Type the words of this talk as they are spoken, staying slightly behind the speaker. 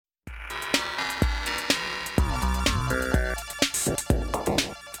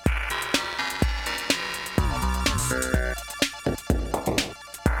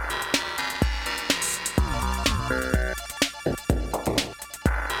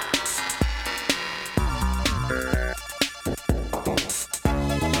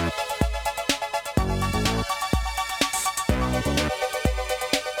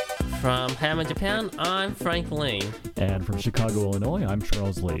Yokohama, Japan, I'm Frank Lane. And from Chicago, Illinois, I'm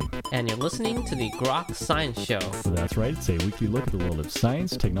Charles Lee. And you're listening to the Grok Science Show. That's right, it's a weekly look at the world of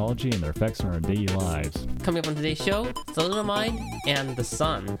science, technology, and their effects on our daily lives. Coming up on today's show, thalidomide and the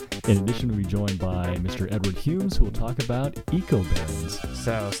sun. In addition, we'll be joined by Mr. Edward Humes, who will talk about ecobarons.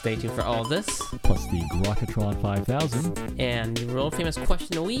 So stay tuned for all this. Plus the Grokatron 5000. And the world famous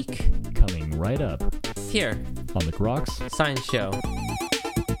question a week. Coming right up. Here. On the Groks Science Show.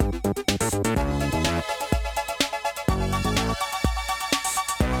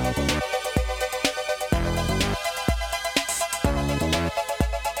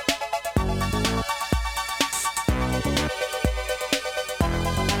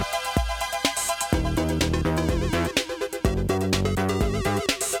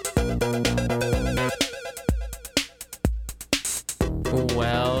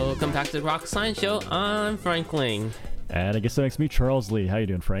 Welcome back to the Grok Science Show. I'm Frank Ling. And I guess that makes me Charles Lee. How you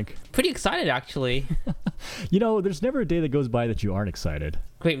doing, Frank? Pretty excited, actually. You know, there's never a day that goes by that you aren't excited.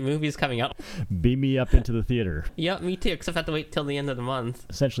 Great movies coming out. Beam me up into the theater. Yep, me too, except I have to wait till the end of the month.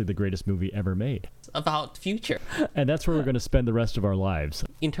 Essentially the greatest movie ever made. It's about the future. And that's where we're going to spend the rest of our lives.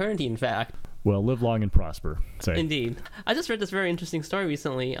 Eternity, in fact. Well, live long and prosper. Say. Indeed. I just read this very interesting story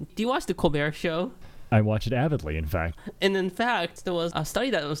recently. Do you watch The Colbert Show? I watch it avidly, in fact. And in fact, there was a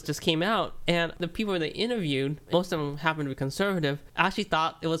study that just came out, and the people they interviewed, most of them happened to be conservative, actually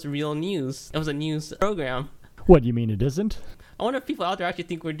thought it was real news. It was a news program. What, you mean it isn't? I wonder if people out there actually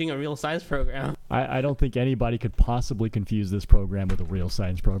think we're doing a real science program. I don't think anybody could possibly confuse this program with a real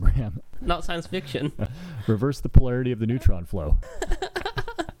science program. Not science fiction. Reverse the polarity of the neutron flow.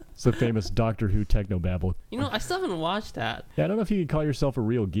 It's the famous Doctor Who technobabble. You know, I still haven't watched that. Yeah, I don't know if you can call yourself a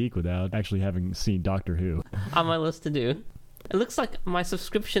real geek without actually having seen Doctor Who. On my list to do. It looks like my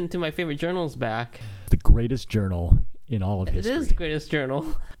subscription to my favorite journal's back. The greatest journal in all of history. It is the greatest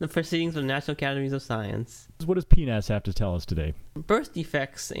journal. The Proceedings of the National Academies of Science. What does PNAS have to tell us today? Birth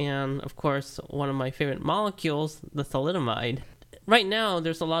defects and, of course, one of my favorite molecules, the thalidomide. Right now,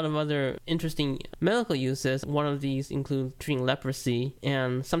 there's a lot of other interesting medical uses. One of these includes treating leprosy,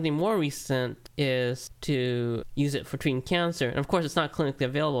 and something more recent is to use it for treating cancer. And of course, it's not clinically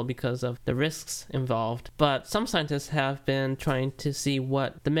available because of the risks involved. But some scientists have been trying to see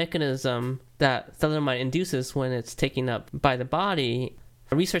what the mechanism that thalidomide induces when it's taken up by the body.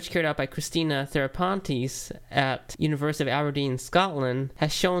 Research carried out by Christina Therapantis at University of Aberdeen, Scotland,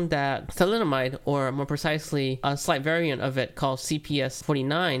 has shown that thalidomide, or more precisely, a slight variant of it called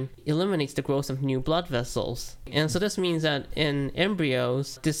CPS49, eliminates the growth of new blood vessels. And so this means that in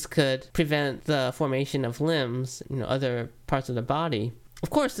embryos, this could prevent the formation of limbs, other parts of the body. Of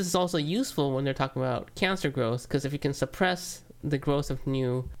course, this is also useful when they're talking about cancer growth, because if you can suppress the growth of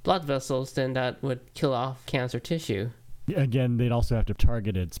new blood vessels, then that would kill off cancer tissue. Again, they'd also have to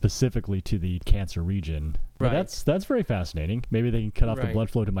target it specifically to the cancer region. But Right. That's very fascinating. Maybe they can cut off the blood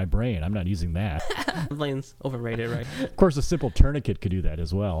flow to my brain. I'm not using that. The brain's overrated, right? Of course, a simple tourniquet could do that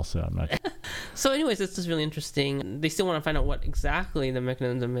as well, so I'm not... So anyways, this is really interesting. They still want to find out what exactly the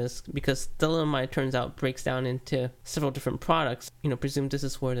mechanism is, because thalidomide, turns out, breaks down into several different products. Presume this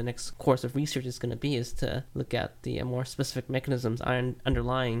is where the next course of research is going to be, is to look at the more specific mechanisms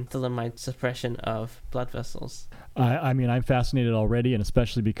underlying thalidomide suppression of blood vessels. I mean, I'm fascinated already, and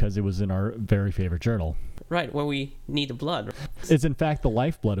especially because it was in our very favorite journal. Right, where we need the blood. It's in fact the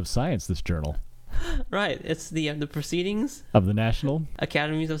lifeblood of science, this journal. Right, it's the Proceedings Of the National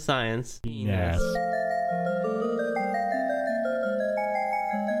Academies of Science. Yes.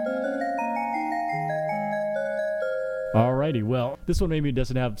 Alrighty, well, this one maybe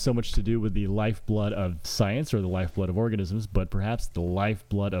doesn't have so much to do with the lifeblood of science or the lifeblood of organisms, but perhaps the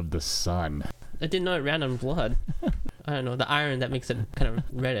lifeblood of the sun. I didn't know it ran on blood. I don't know, the iron that makes it kind of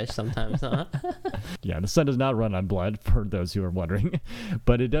reddish sometimes, huh? Yeah, the sun does not run on blood, for those who are wondering.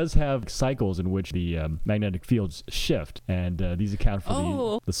 But it does have cycles in which the magnetic fields shift, and these account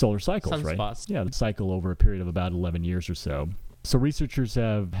for the solar cycles, right? Sunspots. Yeah, the cycle over a period of about 11 years or so. So researchers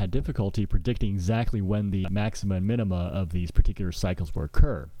have had difficulty predicting exactly when the maxima and minima of these particular cycles will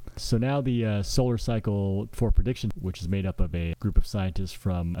occur. So now the solar cycle for prediction, which is made up of a group of scientists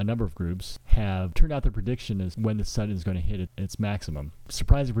from a number of groups, have turned out their prediction is when the sun is going to hit its maximum.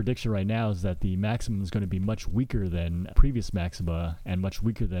 Surprising prediction right now is that the maximum is going to be much weaker than previous maxima and much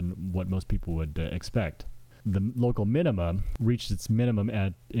weaker than what most people would expect. The local minima reached its minimum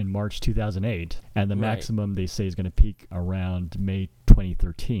in March 2008, and the maximum they say is going to peak around May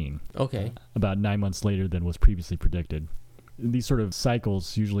 2013. Okay. About 9 months later than was previously predicted. These sort of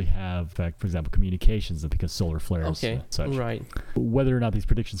cycles usually have, for example, communications because solar flares and such. Right. Whether or not these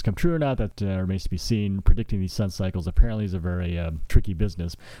predictions come true or not, that remains to be seen. Predicting these sun cycles apparently is a very tricky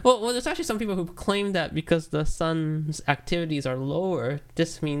business. Well, there's actually some people who claim that because the sun's activities are lower,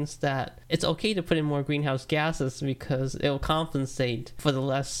 this means that it's okay to put in more greenhouse gases because it will compensate for the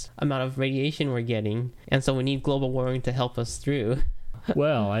less amount of radiation we're getting. And so we need global warming to help us through.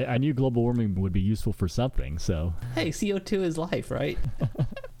 Well, I knew global warming would be useful for something, so... Hey, CO2 is life, right?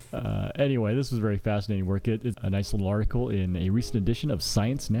 Anyway, this was very fascinating work. It's a nice little article in a recent edition of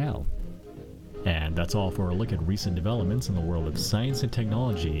Science Now. And that's all for a look at recent developments in the world of science and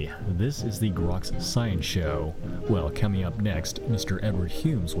technology. This is the Groks Science Show. Well, coming up next, Mr. Edward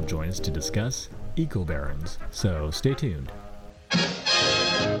Humes will join us to discuss ecobarons. So stay tuned.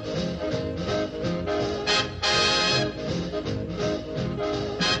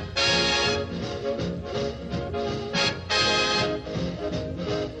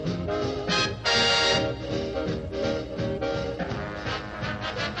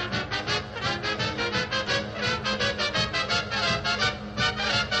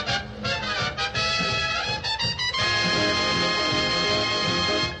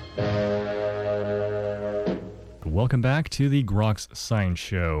 Welcome back to the Groks Science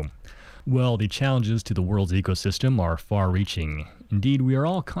Show. Well, the challenges to the world's ecosystem are far-reaching. Indeed, we are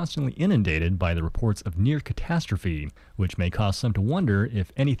all constantly inundated by the reports of near catastrophe, which may cause some to wonder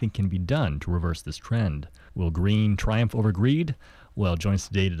if anything can be done to reverse this trend. Will green triumph over greed? Well, joining us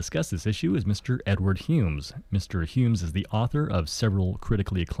today to discuss this issue is Mr. Edward Humes. Mr. Humes is the author of several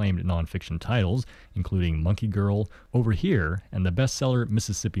critically acclaimed nonfiction titles, including Monkey Girl, Over Here, and the bestseller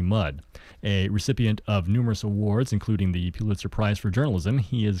Mississippi Mud. A recipient of numerous awards, including the Pulitzer Prize for Journalism,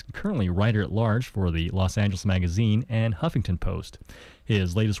 he is currently writer-at-large for the Los Angeles Magazine and Huffington Post.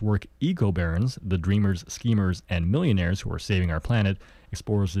 His latest work, Ecobarons, The Dreamers, Schemers, and Millionaires Who Are Saving Our Planet,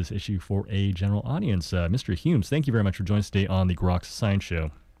 explores this issue for a general audience. Mr. Humes, thank you very much for joining us today on the Groks Science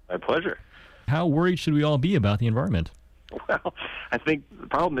Show. My pleasure. How worried should we all be about the environment? Well, I think the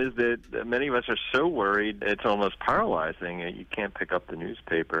problem is that many of us are so worried it's almost paralyzing. You can't pick up the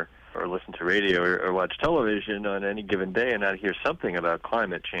newspaper or listen to radio or watch television on any given day and not hear something about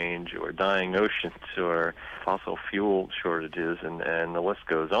climate change or dying oceans or fossil fuel shortages, and the list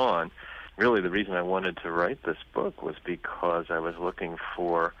goes on. Really, the reason I wanted to write this book was because I was looking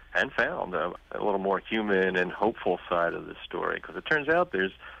for and found a little more human and hopeful side of the story, because it turns out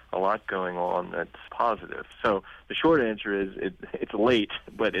there's a lot going on that's positive. So the short answer is it's late,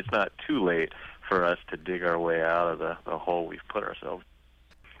 but it's not too late for us to dig our way out of the hole we've put ourselves.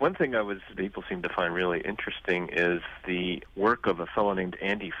 One thing people seem to find really interesting is the work of a fellow named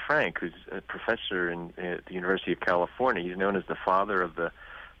Andy Frank, who's a professor at the University of California. He's known as the father of the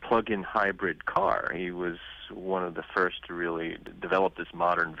plug-in hybrid car. He was one of the first to really develop this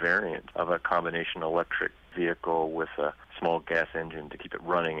modern variant of a combination electric vehicle with a small gas engine to keep it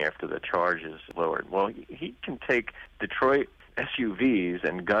running after the charge is lowered. Well, he can take Detroit SUVs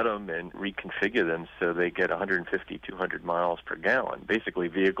and gut them and reconfigure them so they get 150, 200 miles per gallon. Basically,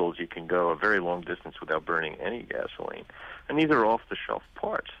 vehicles you can go a very long distance without burning any gasoline. And these are off-the-shelf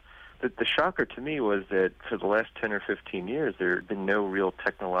parts. The shocker to me was that for the last 10 or 15 years, there had been no real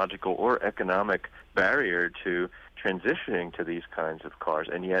technological or economic barrier to transitioning to these kinds of cars,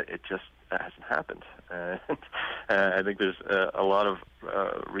 and yet it just hasn't happened. I think there's a lot of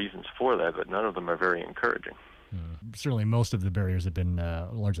reasons for that, but none of them are very encouraging. Certainly most of the barriers have been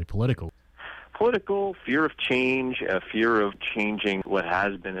largely political. Political, fear of change, fear of changing what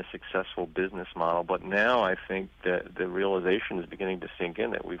has been a successful business model. But now I think that the realization is beginning to sink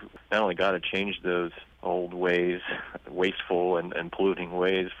in that we've not only got to change those old ways, wasteful and polluting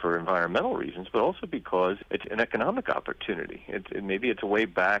ways for environmental reasons, but also because it's an economic opportunity. Maybe it's a way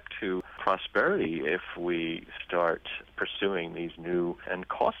back to prosperity if we start pursuing these new and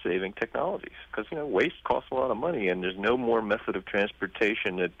cost-saving technologies. Because, waste costs a lot of money, and there's no more method of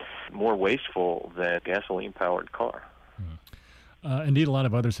transportation that's more wasteful than a gasoline-powered car. Indeed, a lot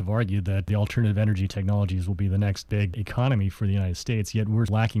of others have argued that the alternative energy technologies will be the next big economy for the United States, yet we're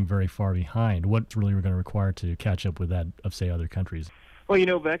lacking very far behind. What's really going to require to catch up with that of, say, other countries?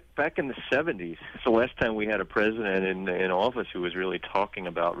 Well, back in the 70s, it's the last time we had a president in office who was really talking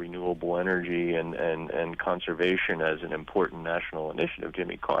about renewable energy and conservation as an important national initiative,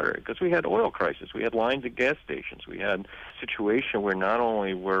 Jimmy Carter, because we had oil crisis, we had lines at gas stations, we had a situation where not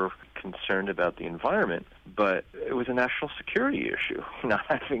only were concerned about the environment, but it was a national security issue, not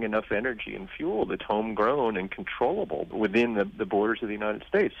having enough energy and fuel that's homegrown and controllable within the borders of the United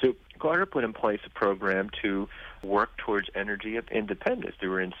States. So Carter put in place a program to work towards energy independence.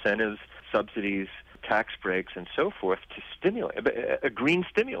 There were incentives, subsidies tax breaks and so forth to stimulate a green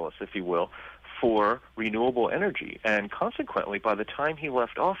stimulus, if you will, for renewable energy. And consequently, by the time he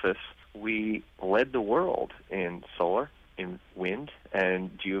left office, we led the world in solar, in wind,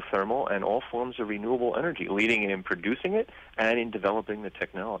 and geothermal, and all forms of renewable energy, leading in producing it and in developing the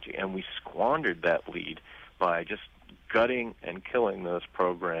technology. And we squandered that lead by just gutting and killing those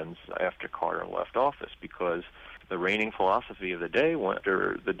programs after Carter left office, because the reigning philosophy of the day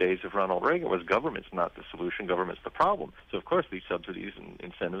after the days of Ronald Reagan was government's not the solution, government's the problem. So, of course, these subsidies and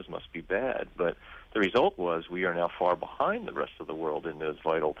incentives must be bad. But the result was we are now far behind the rest of the world in those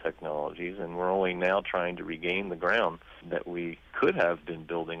vital technologies, and we're only now trying to regain the ground that we could have been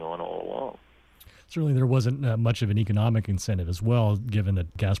building on all along. Certainly there wasn't much of an economic incentive as well, given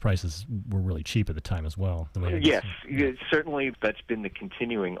that gas prices were really cheap at the time as well. Yes, certainly that's been the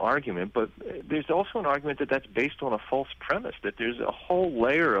continuing argument, but there's also an argument that that's based on a false premise, that there's a whole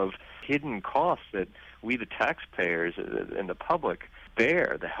layer of hidden costs that we, the taxpayers and the public,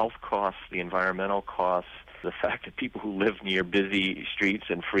 bear: the health costs, the environmental costs, the fact that people who live near busy streets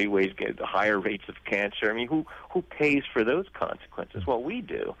and freeways get higher rates of cancer. I mean, who pays for those consequences? Well, we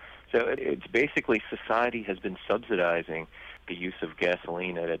do. So it's basically society has been subsidizing the use of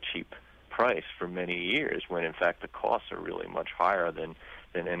gasoline at a cheap price for many years, when in fact the costs are really much higher than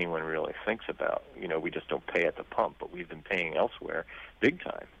anyone really thinks about. You know, we just don't pay at the pump, but we've been paying elsewhere big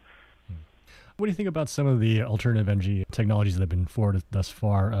time. What do you think about some of the alternative energy technologies that have been forwarded thus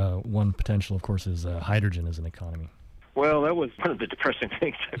far? One potential, of course, is hydrogen as an economy. Well, that was one of the depressing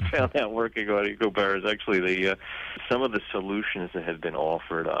things I found out working on EcoBaron, is actually some of the solutions that have been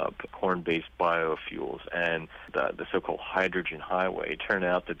offered up, corn-based biofuels and the so-called hydrogen highway, turn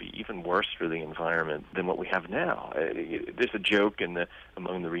out to be even worse for the environment than what we have now. There's a joke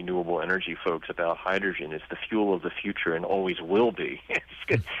among the renewable energy folks about hydrogen. It's the fuel of the future and always will be.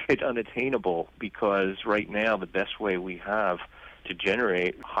 It's unattainable, because right now the best way we have to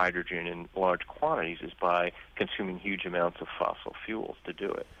generate hydrogen in large quantities is by consuming huge amounts of fossil fuels to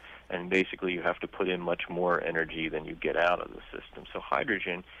do it. And basically you have to put in much more energy than you get out of the system. So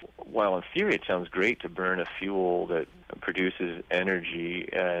hydrogen, while in theory it sounds great to burn a fuel that produces energy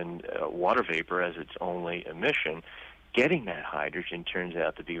and water vapor as its only emission, getting that hydrogen turns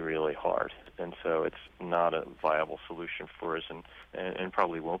out to be really hard. And so it's not a viable solution for us, and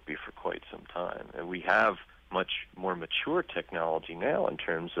probably won't be for quite some time. And we have much more mature technology now in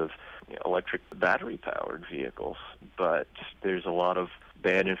terms of electric battery-powered vehicles, but there's a lot of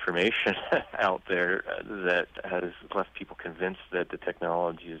bad information out there that has left people convinced that the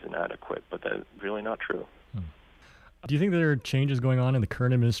technology is inadequate, but that's really not true. Do you think there are changes going on in the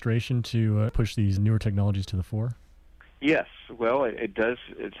current administration to push these newer technologies to the fore? Yes. Well, it does.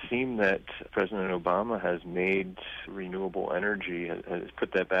 It seems that President Obama has made renewable energy, has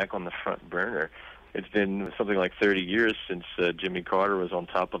put that back on the front burner. It's been something like 30 years since Jimmy Carter was on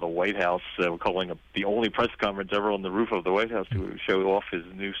top of the White House, calling the only press conference ever on the roof of the White House to show off his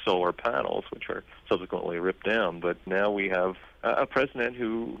new solar panels, which were subsequently ripped down. But now we have a president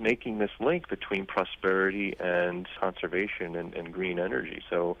who making this link between prosperity and conservation and green energy.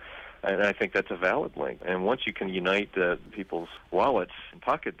 So, and I think that's a valid link. And once you can unite people's wallets and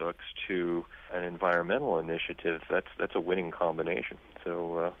pocketbooks to an environmental initiative, that's a winning combination.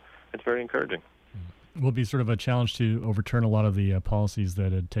 So it's very encouraging. Will it be sort of a challenge to overturn a lot of the policies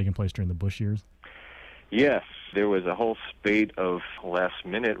that had taken place during the Bush years? Yes, there was a whole spate of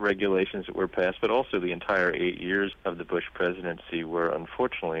last-minute regulations that were passed, but also the entire 8 years of the Bush presidency were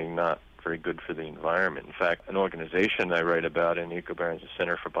unfortunately not very good for the environment. In fact, an organization I write about in EcoBaron, the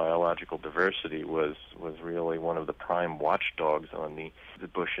Center for Biological Diversity, was really one of the prime watchdogs on the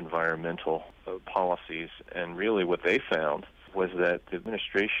Bush environmental policies, and really what they found was that the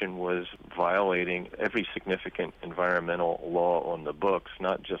administration was violating every significant environmental law on the books,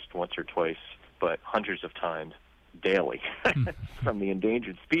 not just once or twice, but hundreds of times daily, from the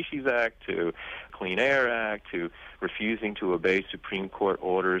Endangered Species Act to Clean Air Act to refusing to obey Supreme Court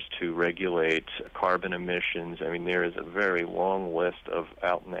orders to regulate carbon emissions. I mean, there is a very long list of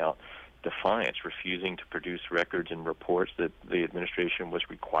out-and-out defiance, refusing to produce records and reports that the administration was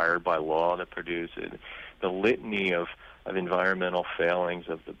required by law to produce. The litany of environmental failings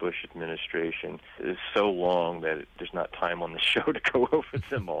of the Bush administration is so long that there's not time on the show to go over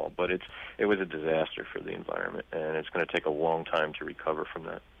them all. But it was a disaster for the environment, and it's going to take a long time to recover from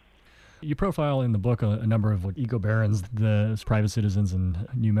that. You profile in the book a number of eco-barons, the private citizens and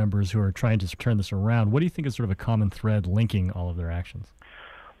new members who are trying to turn this around. What do you think is sort of a common thread linking all of their actions?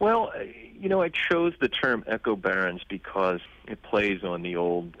 Well, I chose the term eco-barons because it plays on the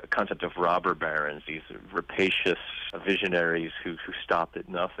old concept of robber barons, these rapacious visionaries who stopped at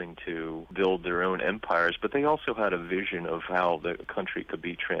nothing to build their own empires, but they also had a vision of how the country could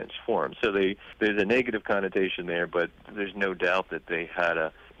be transformed. So there's a negative connotation there, but there's no doubt that they had an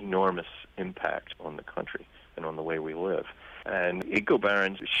enormous impact on the country and on the way we live. And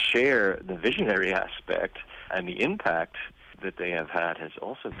eco-barons share the visionary aspect, and the impact that they have had has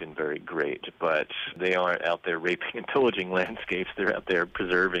also been very great, but they aren't out there raping and pillaging landscapes. They're out there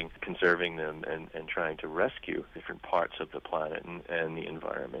preserving, conserving them, and trying to rescue different parts of the planet and the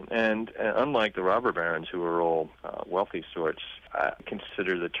environment. And unlike the robber barons, who are all wealthy sorts, I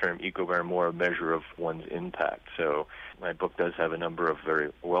consider the term eco-baron more a measure of one's impact. So my book does have a number of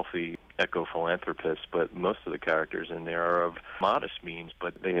very wealthy eco-philanthropists, but most of the characters in there are of modest means,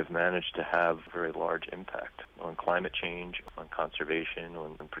 but they have managed to have very large impact on climate change, on conservation,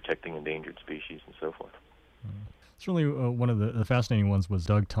 on protecting endangered species, and so forth. Certainly one of the fascinating ones was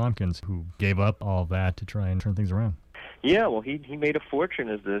Doug Tompkins, who gave up all that to try and turn things around. Yeah, well, he made a fortune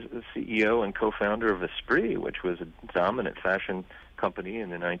as the CEO and co-founder of Esprit, which was a dominant fashion company in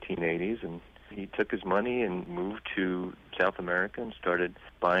the 1980s, and he took his money and moved to South America and started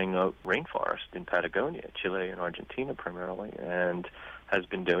buying up rainforest in Patagonia, Chile and Argentina primarily, and has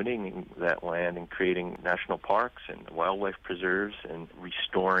been donating that land and creating national parks and wildlife preserves and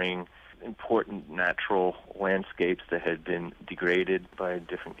restoring important natural landscapes that had been degraded by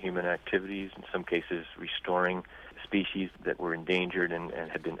different human activities, in some cases restoring species that were endangered and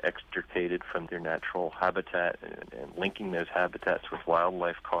had been extirpated from their natural habitat, and linking those habitats with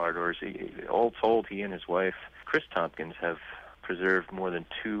wildlife corridors. All told, he and his wife, Chris Tompkins, have preserved more than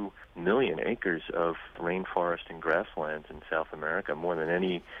 2 million acres of rainforest and grasslands in South America, more than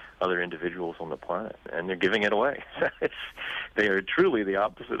any other individuals on the planet, and they're giving it away. They are truly the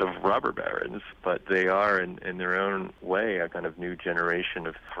opposite of robber barons, but they are, in their own way, a kind of new generation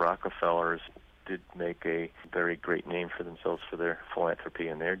of Rockefellers. Did make a very great name for themselves for their philanthropy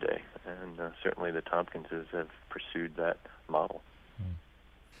in their day, and certainly the Tompkinses have pursued that model.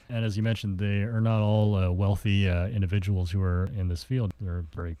 And as you mentioned, they are not all wealthy individuals who are in this field. There are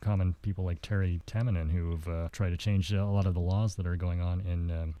very common people like Terry Tamminen who have tried to change a lot of the laws that are going on in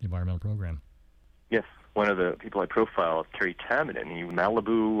the environmental program. Yes. One of the people I profile is Terry Tamminen. He was a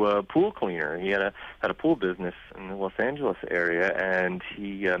Malibu pool cleaner. He had a pool business in the Los Angeles area, and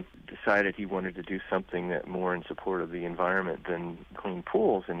he decided he wanted to do something that more in support of the environment than clean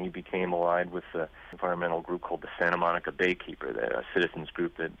pools, and he became allied with an environmental group called the Santa Monica Baykeeper, a citizens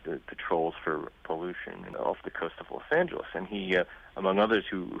group that patrols for pollution off the coast of Los Angeles. And he, among others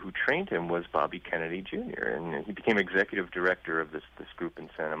who trained him, was Bobby Kennedy Jr., and he became executive director of this group in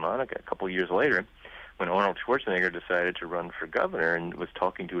Santa Monica. A couple of years later, when Arnold Schwarzenegger decided to run for governor and was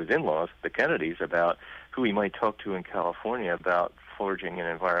talking to his in-laws, the Kennedys, about who he might talk to in California about forging an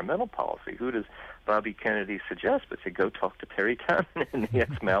environmental policy, who does Bobby Kennedy suggest but say, go talk to Terry Tamminen, the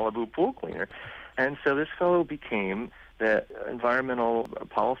ex-Malibu pool cleaner. And so this fellow became the environmental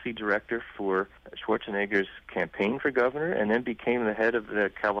policy director for Schwarzenegger's campaign for governor, and then became the head of the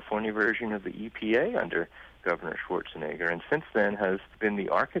California version of the EPA under Governor Schwarzenegger, and since then has been the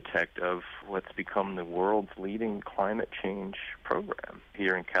architect of what's become the world's leading climate change program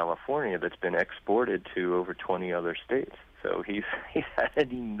here in California that's been exported to over 20 other states. So he's had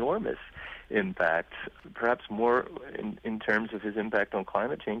an enormous impact, perhaps more in terms of his impact on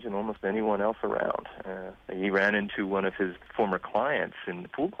climate change than almost anyone else around. He ran into one of his former clients in the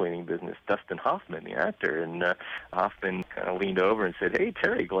pool cleaning business, Dustin Hoffman, the actor, and Hoffman kind of leaned over and said, "Hey,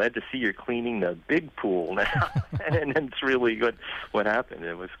 Terry, glad to see you're cleaning the big pool now." And it's really what happened.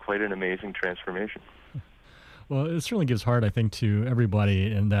 It was quite an amazing transformation. Well, it certainly gives heart, I think, to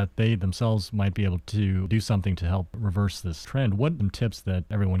everybody in that they themselves might be able to do something to help reverse this trend. What are some tips that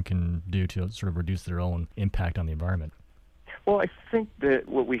everyone can do to sort of reduce their own impact on the environment? Well, I think that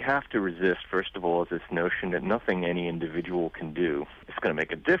what we have to resist, first of all, is this notion that nothing any individual can do is going to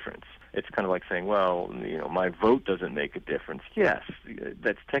make a difference. It's kind of like saying, well, my vote doesn't make a difference. Yes,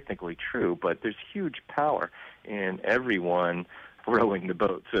 that's technically true, but there's huge power in everyone rowing the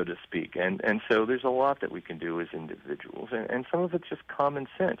boat, so to speak. And so there's a lot that we can do as individuals, and some of it's just common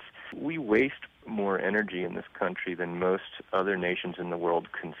sense. We waste more energy in this country than most other nations in the world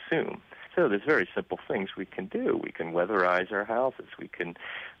consume. So there's very simple things we can do. We can weatherize our houses.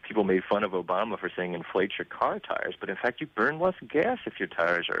 People made fun of Obama for saying inflate your car tires, but in fact you burn less gas if your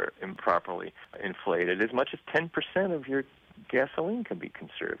tires are improperly inflated. As much as 10% of your gasoline can be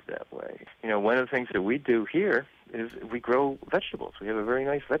conserved that way. One of the things that we do here is we grow vegetables. We have a very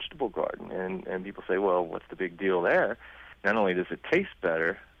nice vegetable garden, and people say, well, what's the big deal there? Not only does it taste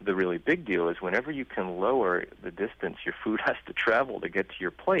better, the really big deal is whenever you can lower the distance your food has to travel to get to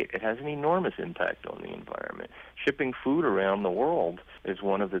your plate, it has an enormous impact on the environment. Shipping food around the world is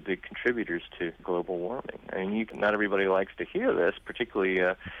one of the big contributors to global warming. I mean, not everybody likes to hear this, particularly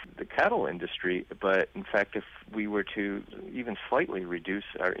the cattle industry, but in fact, if we were to even slightly reduce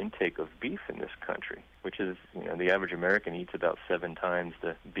our intake of beef in this country, which is, the average American eats about 7 times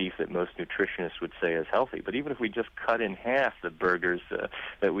the beef that most nutritionists would say is healthy. But even if we just cut in half the burgers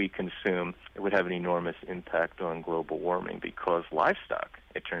that we consume, it would have an enormous impact on global warming, because livestock,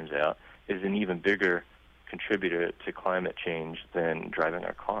 it turns out, is an even bigger contributor to climate change than driving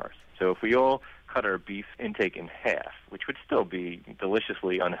our cars. So if we all cut our beef intake in half, which would still be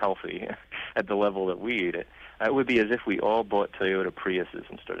deliciously unhealthy at the level that we eat it, it would be as if we all bought Toyota Priuses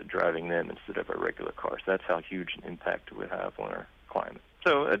and started driving them instead of our regular cars. That's how huge an impact it would have on our climate.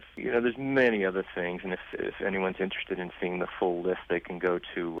 So it's, there's many other things, and if anyone's interested in seeing the full list, they can go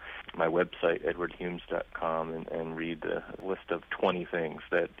to my website, edwardhumes.com, and read the list of 20 things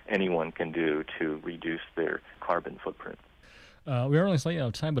that anyone can do to reduce their carbon footprint. We are only slightly out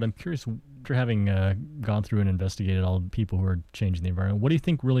of time, but I'm curious, after having gone through and investigated all the people who are changing the environment, what do you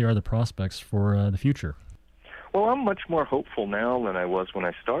think really are the prospects for the future? Well, I'm much more hopeful now than I was when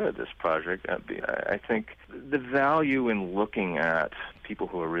I started this project. I think the value in looking at people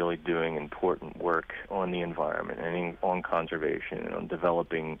who are really doing important work on the environment and on conservation and on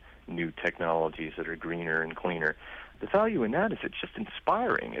developing new technologies that are greener and cleaner, the value in that is it's just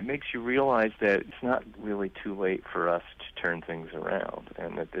inspiring. It makes you realize that it's not really too late for us to turn things around,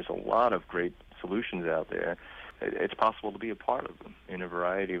 and that there's a lot of great solutions out there. It's possible to be a part of them in a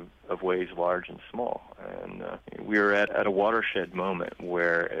variety of ways, large and small. And we're at a watershed moment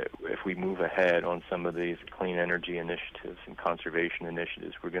where if we move ahead on some of these clean energy initiatives and conservation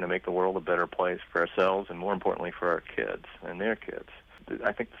initiatives, we're going to make the world a better place for ourselves and, more importantly, for our kids and their kids.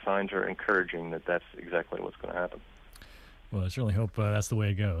 I think the signs are encouraging that that's exactly what's going to happen. Well, I certainly hope that's the way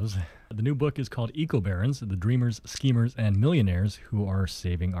it goes. The new book is called Eco-Barons, The Dreamers, Schemers, and Millionaires Who Are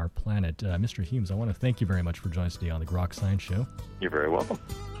Saving Our Planet. Mr. Humes, I want to thank you very much for joining us today on the Grok Science Show. You're very welcome.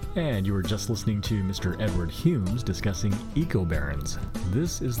 And you were just listening to Mr. Edward Humes discussing Eco-Barons.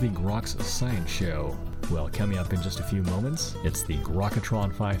 This is the Grok Science Show. Well, coming up in just a few moments, it's the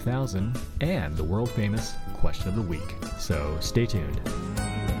Grokatron 5000 and the world-famous Question of the Week. So stay tuned.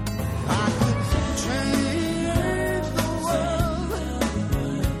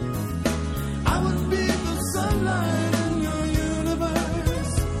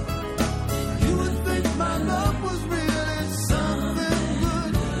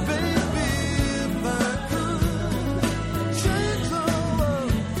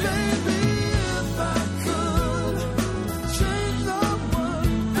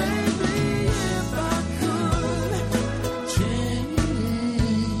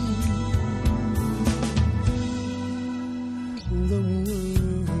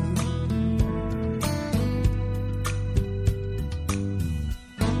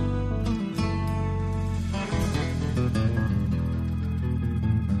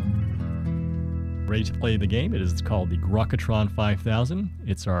 Ready to play the game? It is called the Grokatron 5000.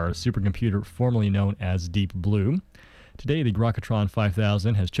 It's our supercomputer formerly known as Deep Blue. Today, the Grokatron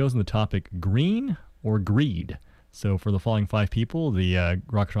 5000 has chosen the topic green or greed. So for the following 5 people, the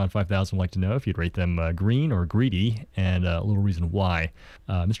Grokatron 5000 would like to know if you'd rate them green or greedy, and a little reason why.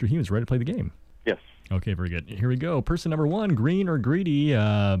 Mr. Humes, ready to play the game? Yes. Okay, very good. Here we go. Person number 1, green or greedy,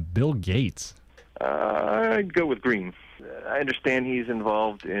 Bill Gates. I'd go with green. I understand he's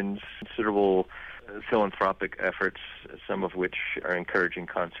involved in considerable philanthropic efforts, some of which are encouraging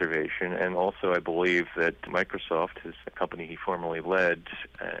conservation, and also I believe that Microsoft, his company he formerly led,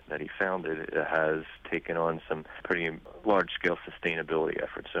 that he founded, has taken on some pretty large-scale sustainability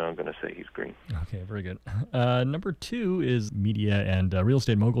efforts, so I'm going to say he's green. Okay, very good. Number 2 is media and real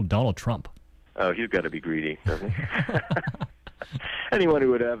estate mogul Donald Trump. Oh, he's got to be greedy, doesn't he? Anyone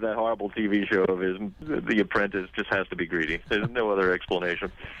who would have that horrible TV show of his, The Apprentice, just has to be greedy. There's no other explanation.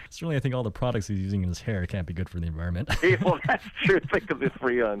 Certainly, I think all the products he's using in his hair can't be good for the environment. Yeah, well, that's true. Think of this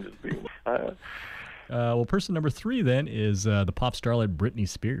Freon. Well, person number 3, then, is the pop starlet Britney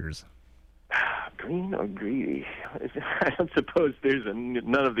Spears. Green or greedy? I don't suppose there's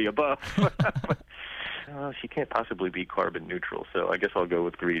none of the above. She can't possibly be carbon neutral, so I guess I'll go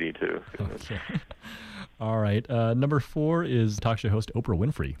with greedy, too. Okay. All right. Number 4 is talk show host Oprah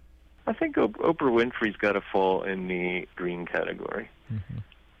Winfrey. I think Oprah Winfrey's got to fall in the green category.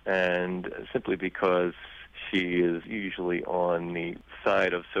 Mm-hmm. And simply because she is usually on the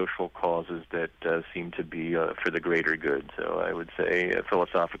side of social causes that seem to be for the greater good. So I would say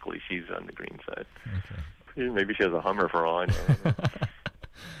philosophically she's on the green side. Okay. Maybe she has a Hummer for all I know.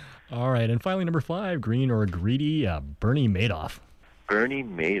 All right, and finally, number 5, green or greedy, Bernie Madoff. Bernie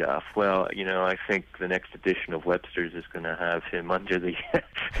Madoff. Well, I think the next edition of Webster's is going to have him under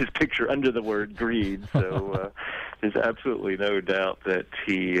his picture under the word greed. So there's absolutely no doubt that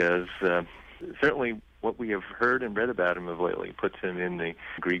he is certainly what we have heard and read about him of lately puts him in the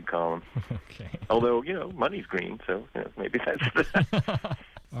greed column. Okay. Although, money's green, so maybe that's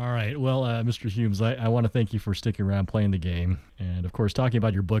All right. Well, Mr. Humes, I want to thank you for sticking around playing the game. And, of course, talking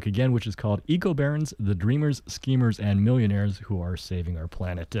about your book again, which is called Eco-Barons, the Dreamers, Schemers, and Millionaires Who Are Saving Our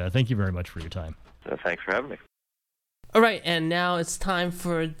Planet. Thank you very much for your time. Thanks for having me. All right, and now it's time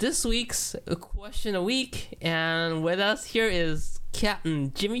for this week's Question a Week. And with us here is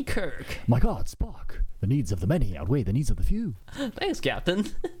Captain Jimmy Kirk. My God, Spock. The needs of the many outweigh the needs of the few. Thanks, Captain.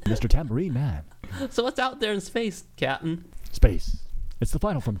 Mr. Tambourine Man. So what's out there in space, Captain? Space. It's the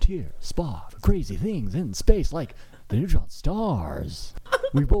final frontier. Spock. Crazy things in space like the neutron stars.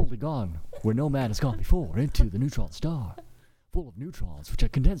 We've boldly gone where no man has gone before, into the neutron star. Full of neutrons which are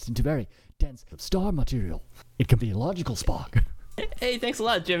condensed into very dense star material. It can be illogical, Spock. Hey, thanks a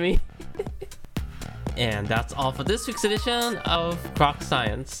lot, Jimmy. And that's all for this week's edition of Grok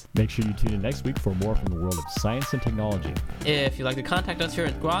Science. Make sure you tune in next week for more from the world of science and technology. If you'd like to contact us here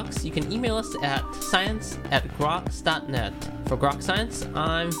at Groks, you can email us at science@groks.net. For Grok Science,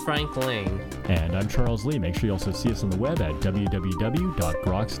 I'm Frank Ling. And I'm Charles Lee. Make sure you also see us on the web at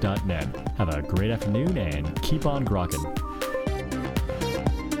www.groks.net. Have a great afternoon and keep on grokking.